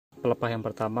pelepah yang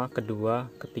pertama,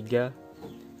 kedua, ketiga,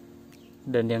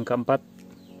 dan yang keempat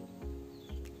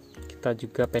kita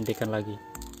juga pendekkan lagi.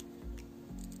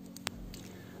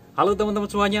 Halo teman-teman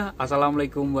semuanya,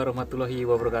 Assalamualaikum warahmatullahi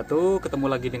wabarakatuh. Ketemu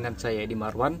lagi dengan saya Edi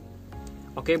Marwan.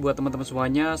 Oke, buat teman-teman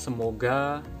semuanya,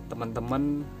 semoga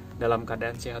teman-teman dalam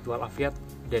keadaan sehat walafiat,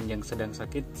 dan yang sedang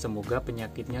sakit, semoga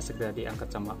penyakitnya segera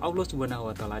diangkat sama Allah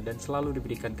SWT dan selalu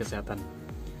diberikan kesehatan.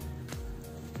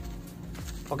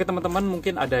 Oke teman-teman,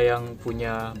 mungkin ada yang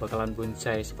punya bakalan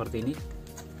bonsai seperti ini,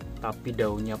 tapi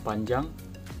daunnya panjang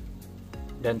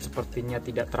dan sepertinya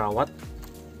tidak terawat.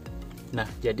 Nah,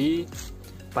 jadi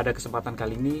pada kesempatan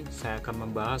kali ini saya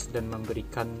akan membahas dan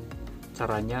memberikan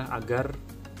caranya agar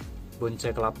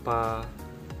bonsai kelapa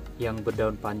yang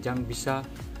berdaun panjang bisa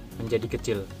menjadi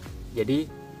kecil. Jadi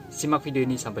simak video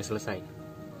ini sampai selesai.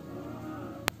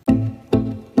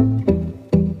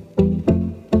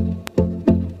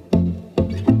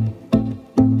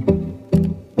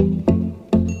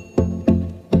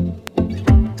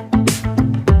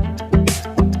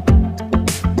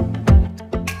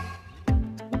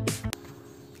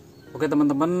 Oke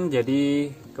teman-teman, jadi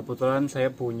kebetulan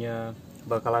saya punya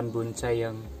bakalan bonsai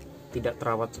yang tidak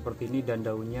terawat seperti ini dan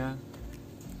daunnya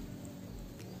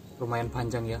lumayan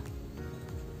panjang ya.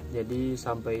 Jadi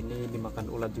sampai ini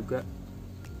dimakan ulat juga.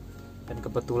 Dan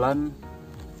kebetulan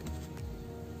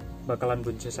bakalan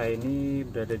bonsai saya ini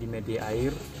berada di media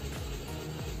air.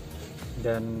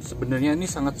 Dan sebenarnya ini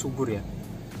sangat subur ya.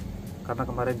 Karena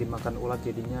kemarin dimakan ulat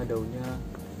jadinya daunnya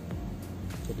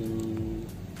jadi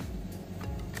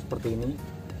seperti ini.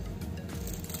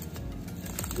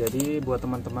 Jadi buat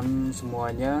teman-teman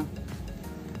semuanya,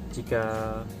 jika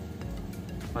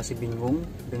masih bingung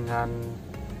dengan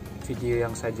video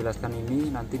yang saya jelaskan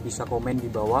ini, nanti bisa komen di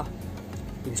bawah.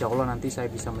 Insya Allah nanti saya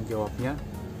bisa menjawabnya.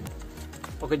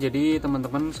 Oke, jadi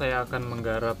teman-teman, saya akan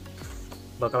menggarap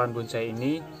bakalan bonsai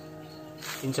ini.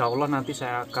 Insya Allah nanti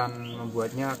saya akan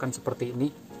membuatnya akan seperti ini.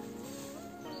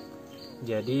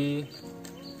 Jadi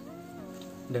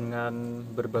dengan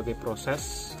berbagai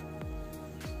proses,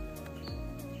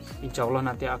 insya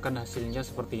Allah nanti akan hasilnya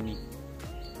seperti ini.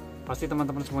 Pasti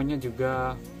teman-teman semuanya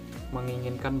juga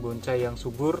menginginkan bonsai yang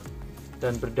subur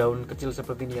dan berdaun kecil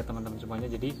seperti ini ya teman-teman semuanya.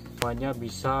 Jadi semuanya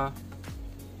bisa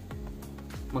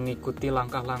mengikuti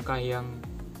langkah-langkah yang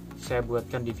saya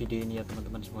buatkan di video ini ya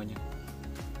teman-teman semuanya.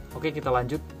 Oke, kita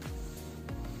lanjut.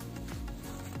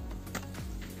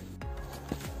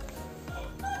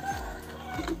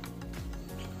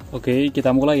 Oke,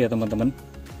 kita mulai ya teman-teman.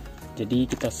 Jadi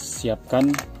kita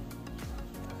siapkan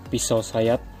pisau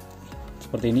sayat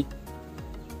seperti ini.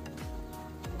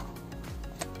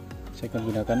 Saya akan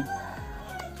gunakan.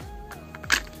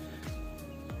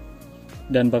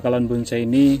 Dan bakalan bonsai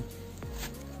ini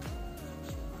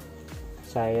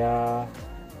saya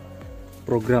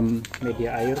program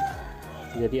media air.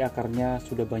 Jadi akarnya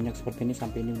sudah banyak seperti ini,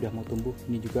 sampai ini udah mau tumbuh.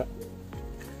 Ini juga.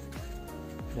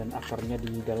 Dan akarnya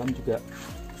di dalam juga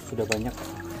sudah banyak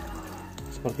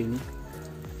seperti ini.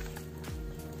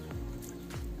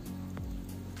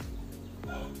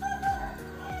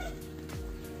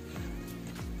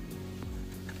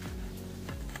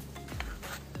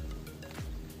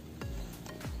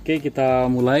 Oke,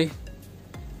 kita mulai.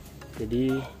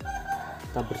 Jadi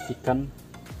kita bersihkan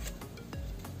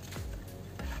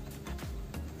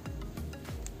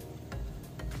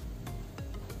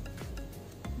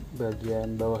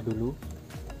bagian bawah dulu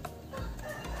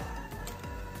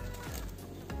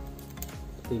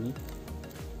seperti ini.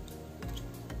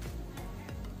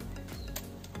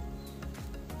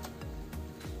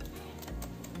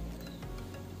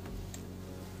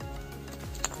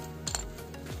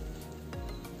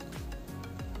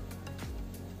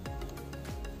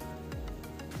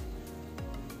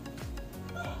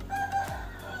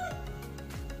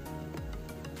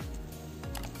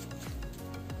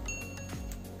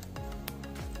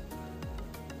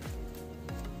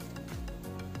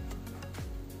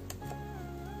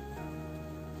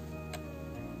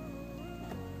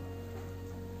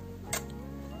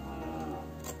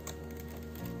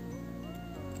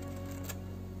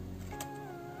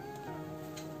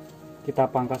 Kita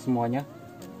pangkas semuanya.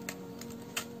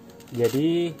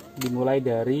 Jadi dimulai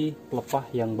dari pelepah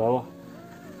yang bawah.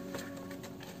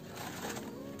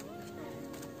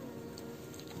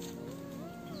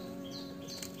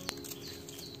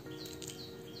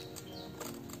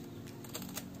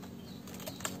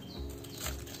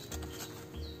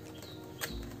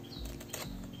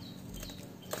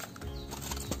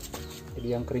 Jadi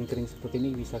yang kering-kering seperti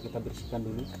ini bisa kita bersihkan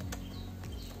dulu.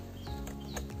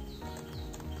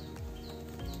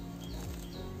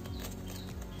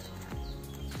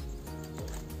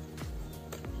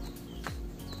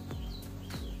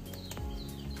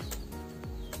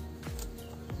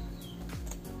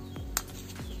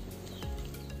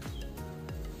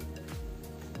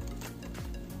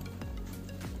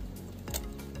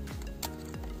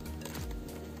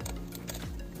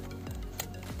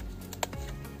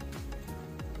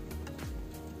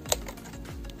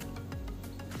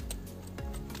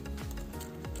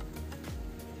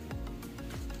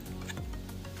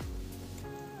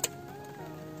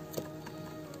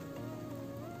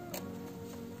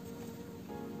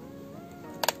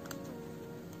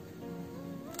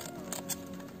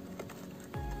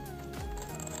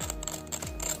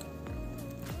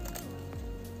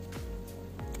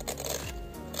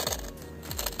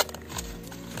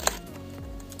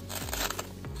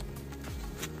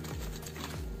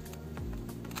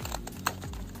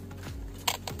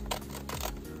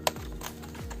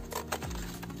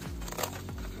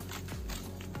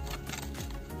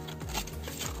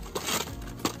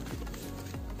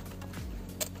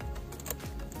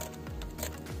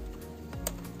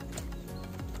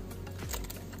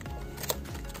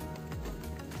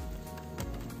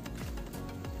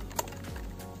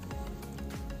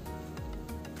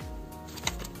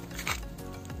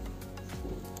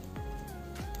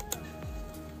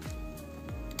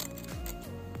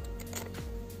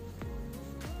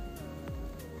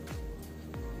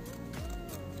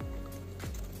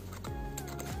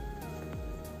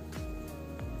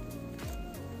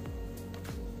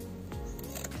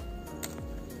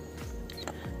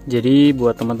 Jadi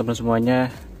buat teman-teman semuanya,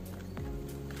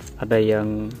 ada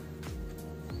yang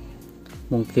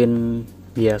mungkin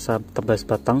biasa tebas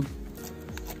batang,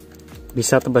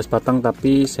 bisa tebas batang,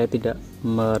 tapi saya tidak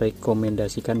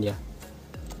merekomendasikan ya.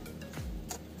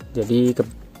 Jadi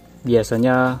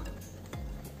biasanya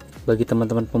bagi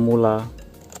teman-teman pemula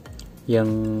yang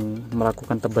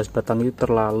melakukan tebas batang itu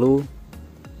terlalu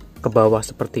ke bawah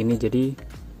seperti ini, jadi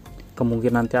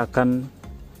kemungkinan nanti akan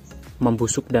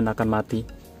membusuk dan akan mati.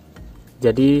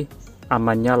 Jadi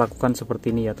amannya lakukan seperti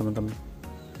ini ya teman-teman.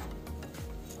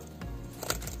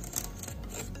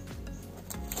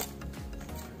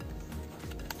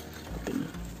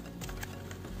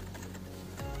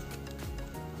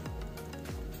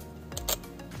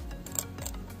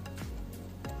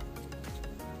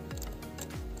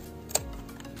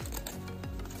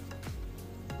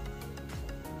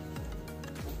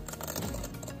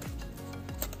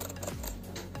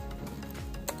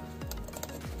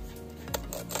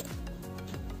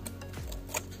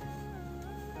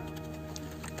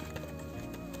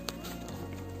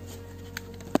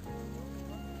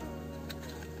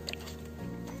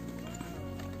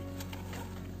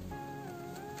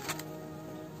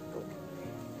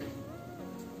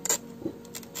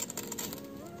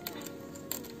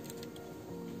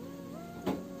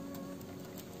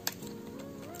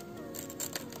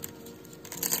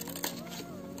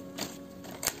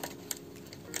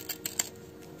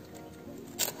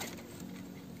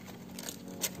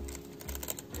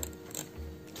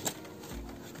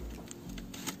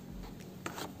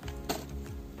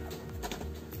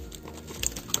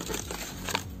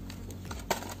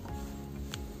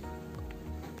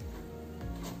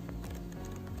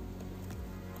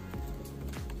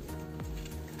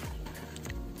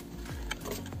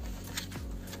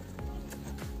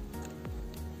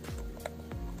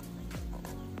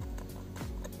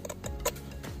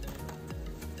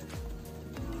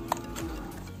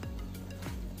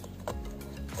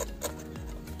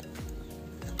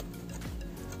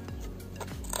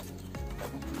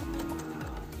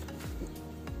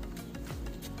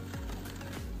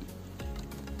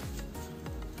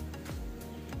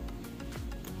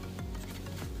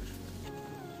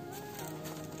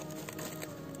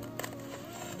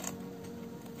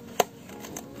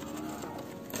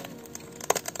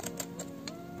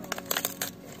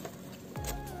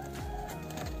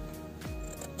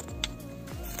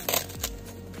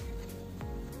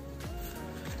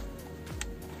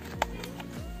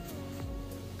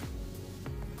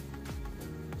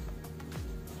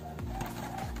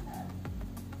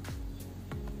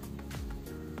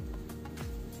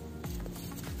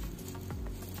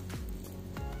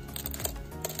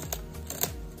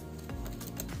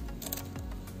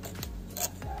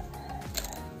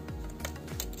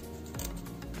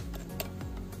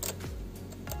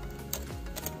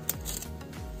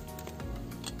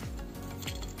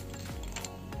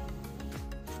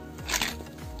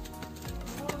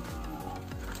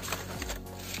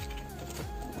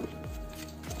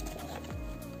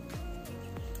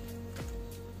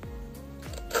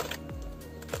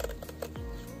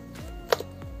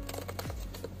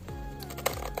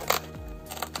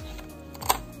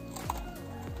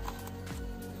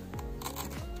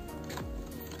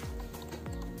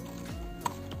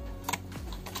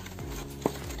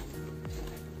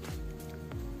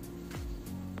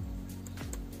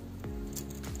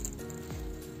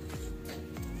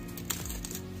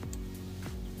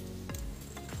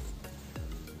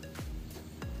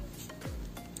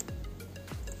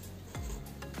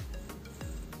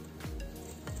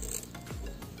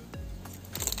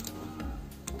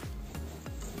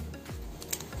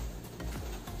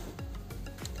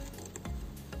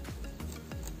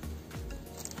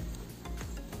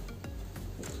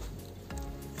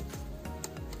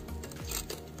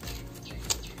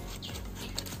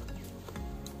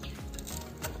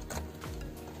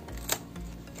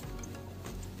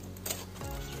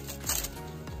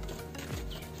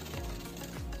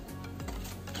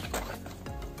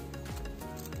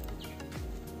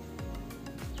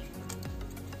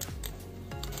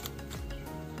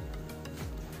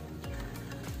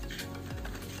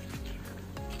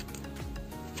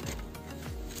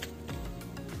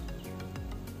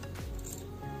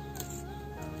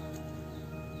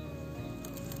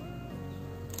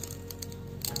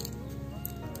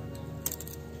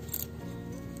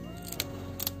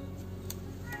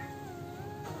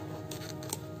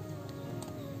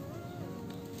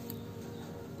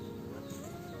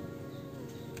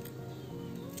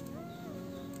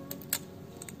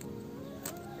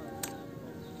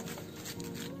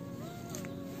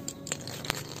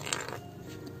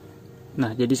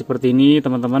 Nah, jadi seperti ini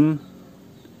teman-teman.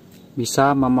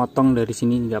 bisa memotong dari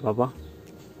sini, nggak apa-apa.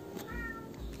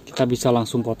 Kita bisa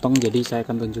langsung potong, jadi saya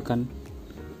akan tunjukkan.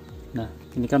 Nah,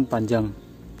 ini kan panjang,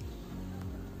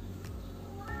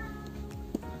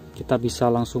 kita bisa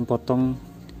langsung potong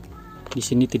di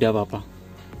sini, tidak apa-apa.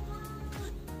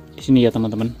 Di sini ya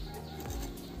teman-teman,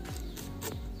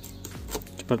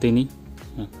 seperti ini.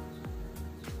 Nah,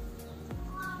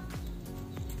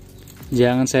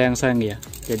 jangan sayang-sayang ya,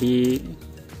 jadi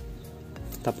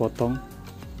kita potong.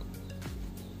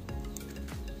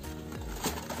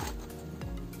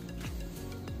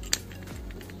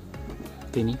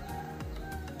 Seperti ini.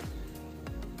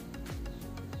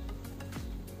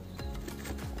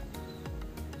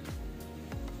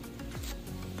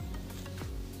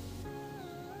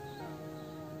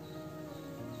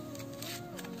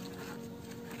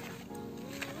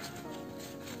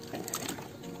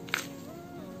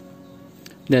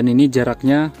 Dan ini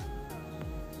jaraknya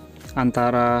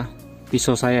antara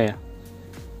pisau saya ya.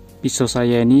 Pisau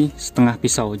saya ini setengah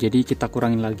pisau, jadi kita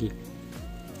kurangin lagi.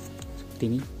 Seperti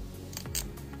ini.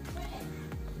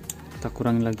 Kita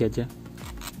kurangin lagi aja.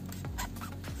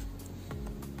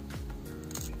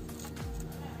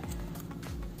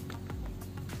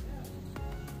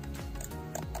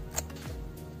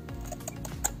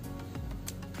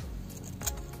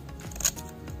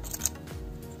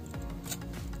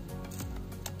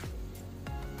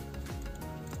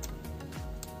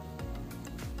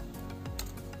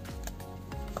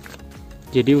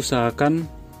 Jadi usahakan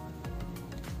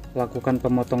lakukan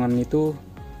pemotongan itu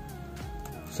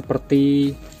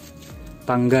seperti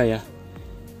tangga ya.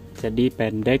 Jadi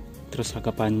pendek, terus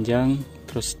agak panjang,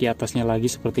 terus di atasnya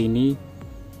lagi seperti ini.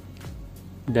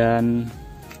 Dan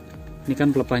ini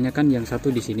kan pelepahnya kan yang satu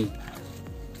di sini.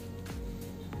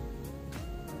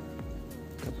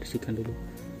 Kita bersihkan dulu.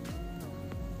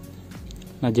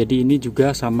 Nah, jadi ini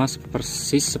juga sama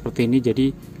persis seperti ini.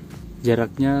 Jadi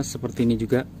jaraknya seperti ini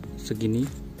juga, segini.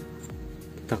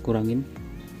 Kita kurangin.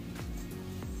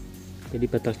 Jadi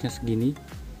batasnya segini.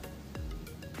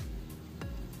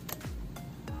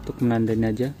 Untuk menandain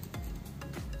aja.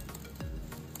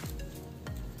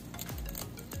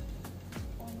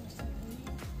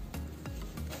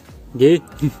 Oke.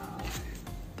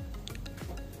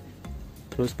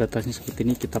 Terus batasnya seperti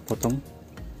ini, kita potong.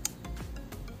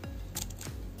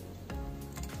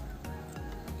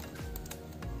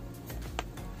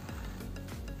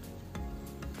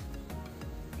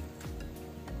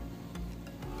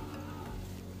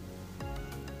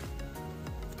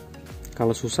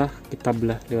 Kalau susah kita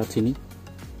belah lewat sini,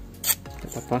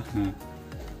 gak apa-apa. Nah,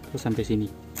 terus sampai sini.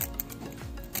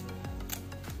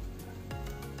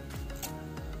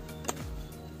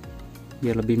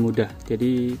 Biar lebih mudah.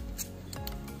 Jadi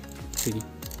sini.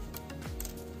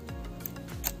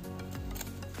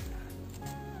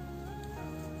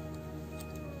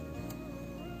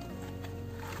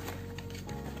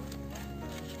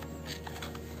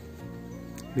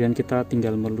 Kemudian kita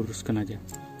tinggal meluruskan aja.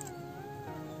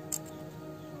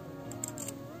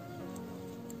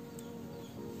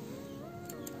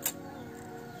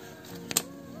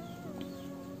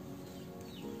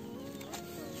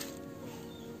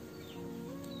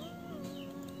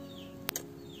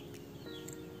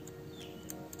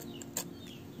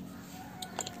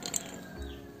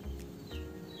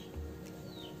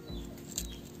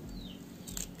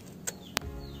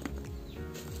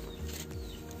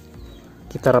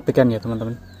 Kita rapikan ya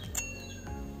teman-teman.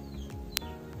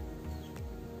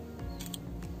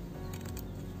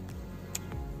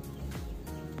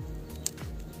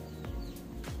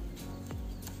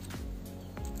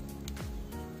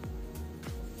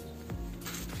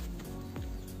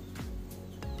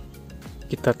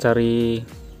 Kita cari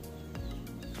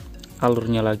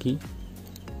alurnya lagi.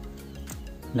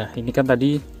 Nah, ini kan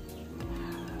tadi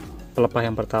pelepah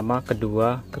yang pertama,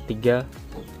 kedua, ketiga,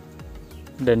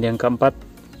 dan yang keempat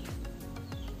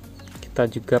kita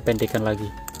juga pendekkan lagi.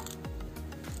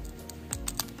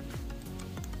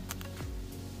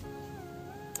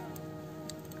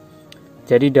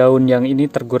 Jadi daun yang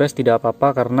ini tergores tidak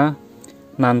apa-apa, karena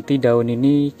nanti daun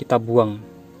ini kita buang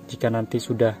jika nanti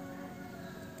sudah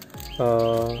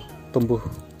tumbuh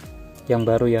yang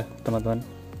baru ya teman-teman.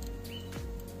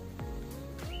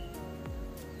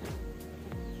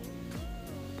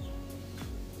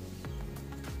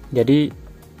 Jadi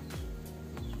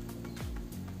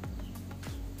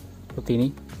seperti ini.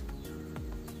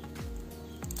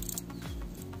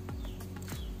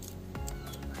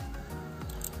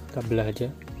 Kita belah aja.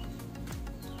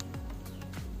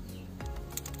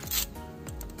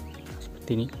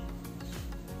 Seperti ini.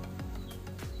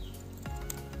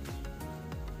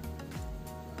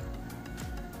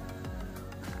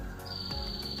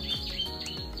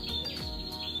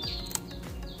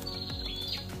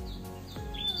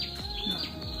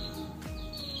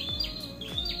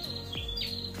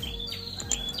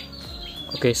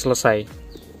 Oke, selesai.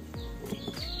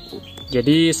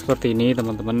 Jadi seperti ini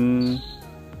teman-teman.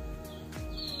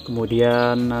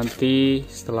 Kemudian nanti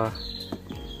setelah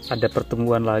ada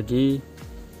pertemuan lagi,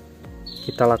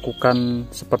 kita lakukan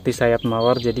seperti sayap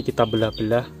mawar. Jadi kita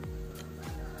belah-belah.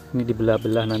 Ini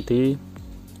dibelah-belah nanti,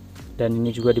 dan ini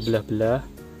juga dibelah-belah.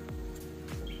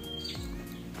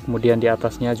 Kemudian di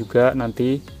atasnya juga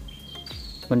nanti,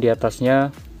 di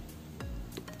atasnya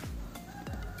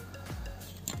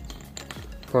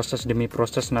proses demi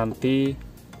proses nanti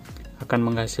akan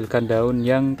menghasilkan daun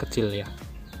yang kecil ya.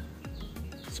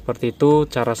 Seperti itu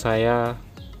cara saya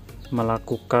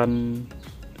melakukan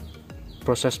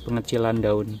proses pengecilan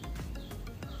daun.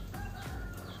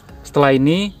 Setelah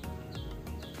ini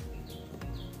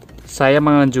saya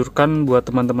menganjurkan buat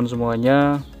teman-teman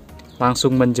semuanya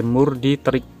langsung menjemur di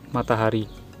terik matahari.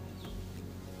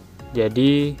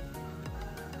 Jadi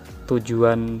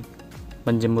tujuan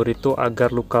menjemur itu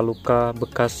agar luka-luka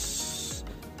bekas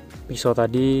pisau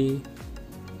tadi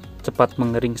cepat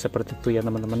mengering seperti itu ya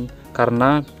teman-teman.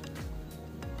 Karena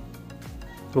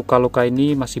luka-luka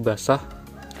ini masih basah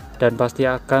dan pasti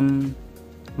akan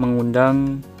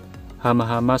mengundang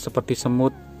hama-hama seperti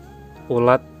semut,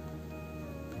 ulat,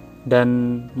 dan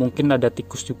mungkin ada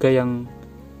tikus juga yang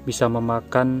bisa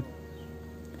memakan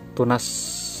tunas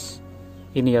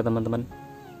ini ya teman-teman.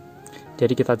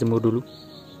 Jadi kita jemur dulu.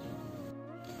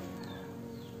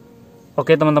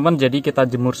 Oke teman-teman, jadi kita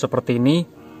jemur seperti ini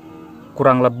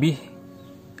kurang lebih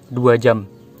 2 jam.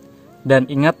 Dan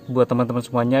ingat buat teman-teman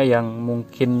semuanya yang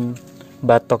mungkin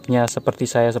batoknya seperti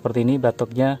saya seperti ini,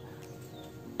 batoknya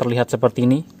terlihat seperti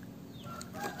ini,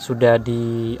 sudah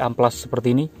diamplas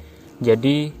seperti ini.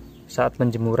 Jadi saat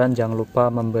penjemuran jangan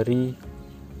lupa memberi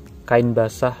kain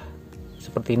basah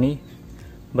seperti ini,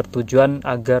 bertujuan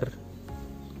agar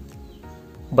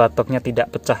batoknya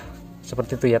tidak pecah.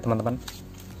 Seperti itu ya teman-teman.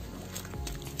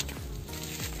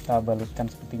 Kita balutkan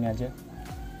seperti ini aja.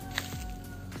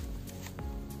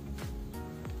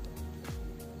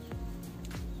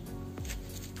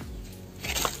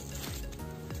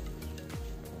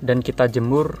 Dan kita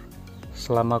jemur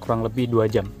selama kurang lebih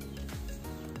 2 jam.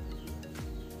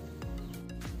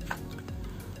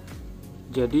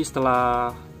 Jadi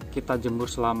setelah kita jemur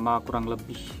selama kurang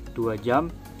lebih 2 jam,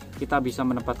 kita bisa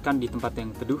menempatkan di tempat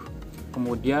yang teduh.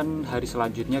 Kemudian hari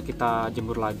selanjutnya kita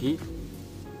jemur lagi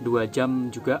 2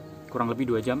 jam juga, kurang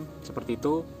lebih 2 jam seperti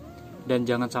itu. Dan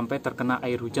jangan sampai terkena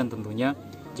air hujan tentunya.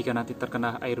 Jika nanti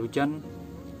terkena air hujan,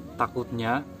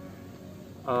 takutnya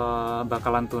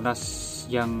bakalan tunas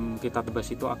yang kita tebas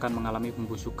itu akan mengalami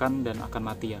pembusukan dan akan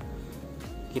mati ya.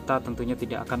 Kita tentunya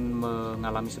tidak akan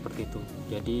mengalami seperti itu.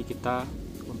 Jadi kita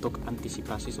untuk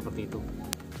antisipasi seperti itu.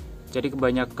 Jadi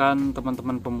kebanyakan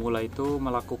teman-teman pemula itu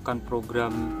melakukan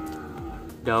program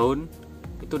daun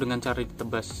itu dengan cara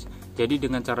ditebas. Jadi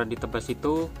dengan cara ditebas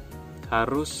itu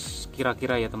harus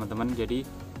kira-kira ya teman-teman. Jadi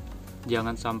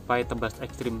jangan sampai tebas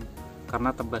ekstrim, karena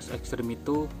tebas ekstrim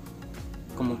itu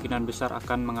kemungkinan besar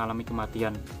akan mengalami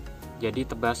kematian. Jadi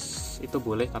tebas itu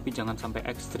boleh, tapi jangan sampai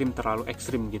ekstrim, terlalu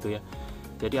ekstrim gitu ya.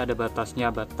 Jadi ada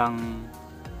batasnya, batang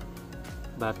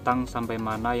sampai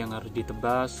mana yang harus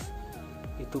ditebas.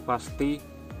 Itu pasti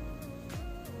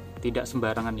tidak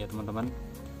sembarangan ya teman-teman,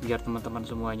 biar teman-teman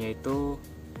semuanya itu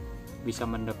bisa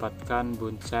mendapatkan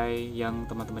bonsai yang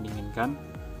teman-teman inginkan.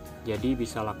 Jadi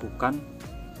bisa lakukan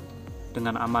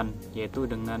dengan aman, yaitu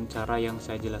dengan cara yang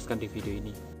saya jelaskan di video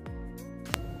ini.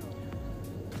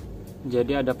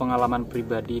 Jadi ada pengalaman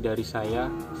pribadi dari saya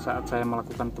saat saya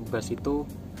melakukan tebas itu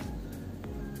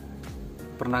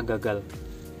pernah gagal.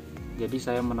 Jadi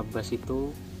saya menebas itu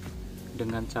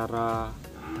dengan cara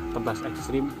tebas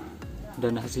ekstrim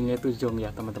dan hasilnya itu zong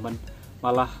ya teman-teman.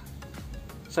 Malah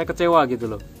saya kecewa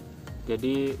gitu loh.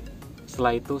 Jadi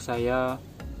setelah itu saya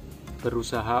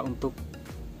berusaha untuk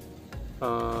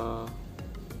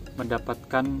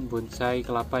mendapatkan bonsai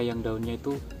kelapa yang daunnya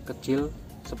itu kecil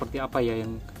seperti apa ya,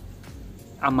 yang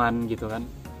aman gitu kan.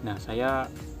 Nah saya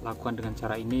lakukan dengan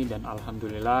cara ini dan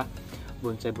alhamdulillah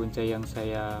bonsai-bonsai yang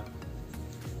saya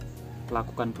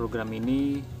lakukan program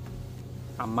ini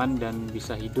aman dan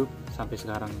bisa hidup sampai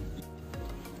sekarang.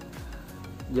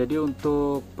 Jadi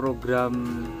untuk program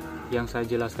yang saya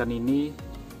jelaskan ini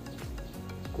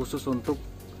khusus untuk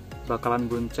bakalan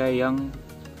bonsai yang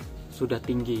sudah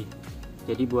tinggi.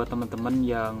 Jadi buat teman-teman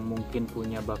yang mungkin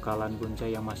punya bakalan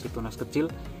bonsai yang masih tunas kecil,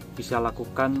 bisa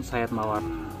lakukan sayap mawar.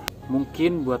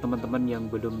 Mungkin buat teman-teman yang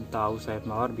belum tahu sayap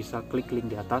mawar, bisa klik link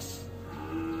di atas.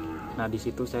 Nah di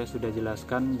situ saya sudah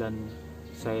jelaskan dan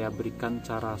saya berikan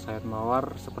cara sayap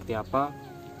mawar seperti apa,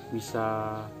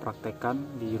 bisa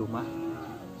praktekkan di rumah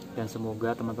dan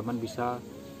semoga teman-teman bisa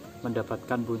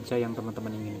mendapatkan bonsai yang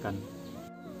teman-teman inginkan.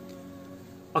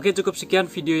 Oke, cukup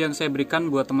sekian video yang saya berikan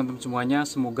buat teman-teman semuanya.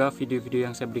 Semoga video-video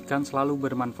yang saya berikan selalu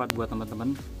bermanfaat buat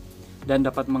teman-teman dan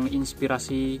dapat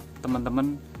menginspirasi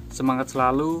teman-teman. Semangat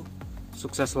selalu,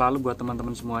 sukses selalu buat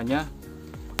teman-teman semuanya.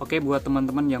 Oke, buat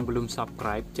teman-teman yang belum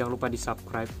subscribe, jangan lupa di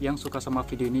subscribe. Yang suka sama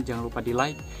video ini jangan lupa di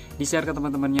like, di share ke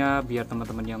teman-temannya biar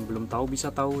teman-teman yang belum tahu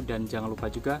bisa tahu, dan jangan lupa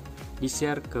juga di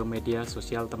share ke media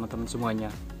sosial teman-teman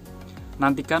semuanya.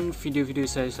 Nantikan video-video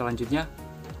saya selanjutnya.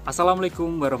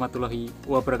 Assalamualaikum warahmatullahi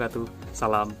wabarakatuh.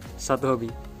 Salam satu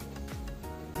hobi.